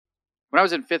when I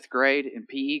was in 5th grade in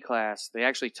PE class, they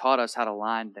actually taught us how to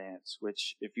line dance,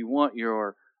 which if you want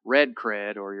your red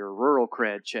cred or your rural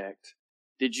cred checked,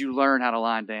 did you learn how to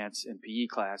line dance in PE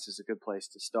class is a good place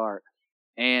to start.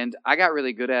 And I got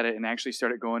really good at it and actually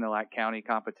started going to like county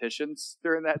competitions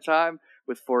during that time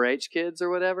with 4-H kids or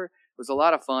whatever. It was a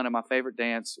lot of fun, and my favorite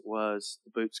dance was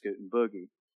the boot Scootin Boogie,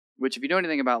 which if you know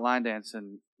anything about line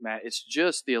dancing, Matt, it's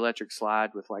just the electric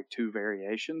slide with like 2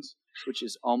 variations, which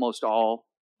is almost all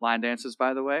line dances,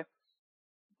 by the way.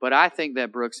 But I think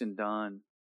that Brooks and Dunn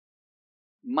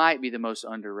might be the most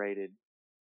underrated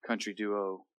country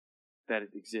duo that it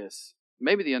exists.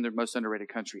 Maybe the most underrated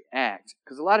country act,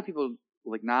 because a lot of people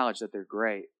will acknowledge that they're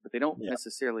great, but they don't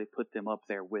necessarily put them up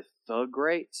there with the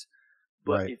greats.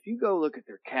 But if you go look at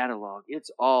their catalog, it's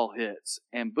all hits.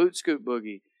 And Boot Scoot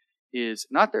Boogie is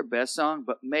not their best song,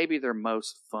 but maybe their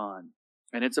most fun.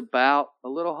 And it's about a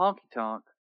little honky tonk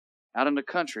out in the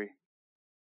country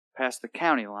past the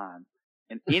county line.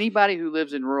 And anybody who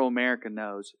lives in rural America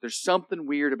knows there's something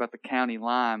weird about the county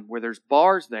line where there's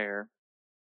bars there,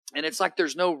 and it's like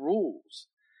there's no rules.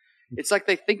 It's like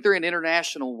they think they're in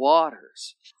international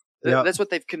waters. Yep. That's what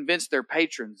they've convinced their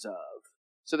patrons of.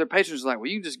 So their patrons are like, well,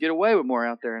 you can just get away with more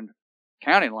out there in the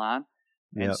county line.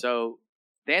 And so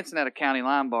dancing at a county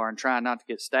line bar and trying not to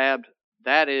get stabbed,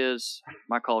 that is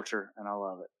my culture, and I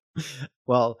love it.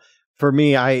 Well, for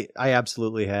me, I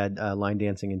absolutely had line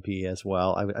dancing in PE as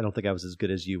well. I don't think I was as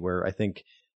good as you were. I think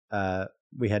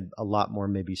we had a lot more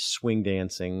maybe swing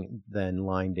dancing than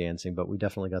line dancing, but we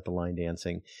definitely got the line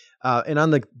dancing. And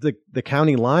on the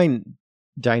county line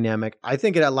dynamic, I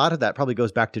think a lot of that probably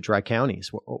goes back to dry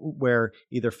counties, where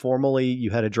either formally you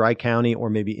had a dry county or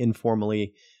maybe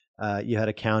informally you had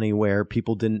a county where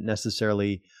people didn't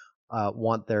necessarily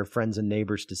want their friends and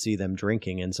neighbors to see them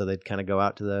drinking. And so they'd kind of go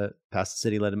out to past the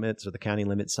city limits or the county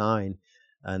limit sign,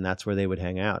 and that's where they would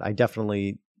hang out. I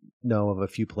definitely know of a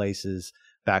few places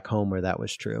back home where that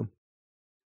was true.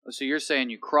 So you're saying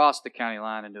you crossed the county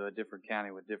line into a different county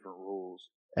with different rules?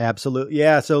 Absolutely.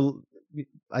 Yeah. So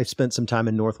I spent some time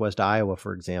in Northwest Iowa,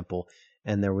 for example,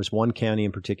 and there was one county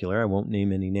in particular, I won't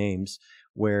name any names,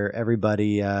 where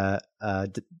everybody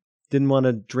didn't want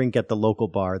to drink at the local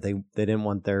bar. They didn't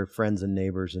want their friends and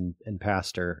neighbors and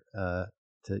pastor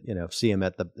to see them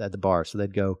at the bar. So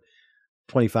they'd go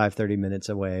 25, 30 minutes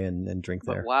away and drink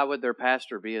there. But why would their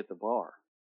pastor be at the bar?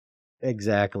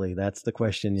 Exactly. That's the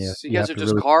question. So you guys are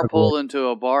just really carpooling to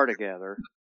a bar together,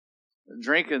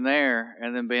 drinking there,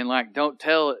 and then being like, don't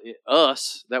tell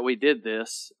us that we did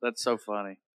this. That's so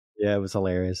funny. Yeah, it was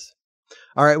hilarious.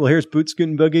 All right, well, here's Boot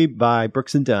Scootin' Boogie by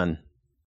Brooks and Dunn.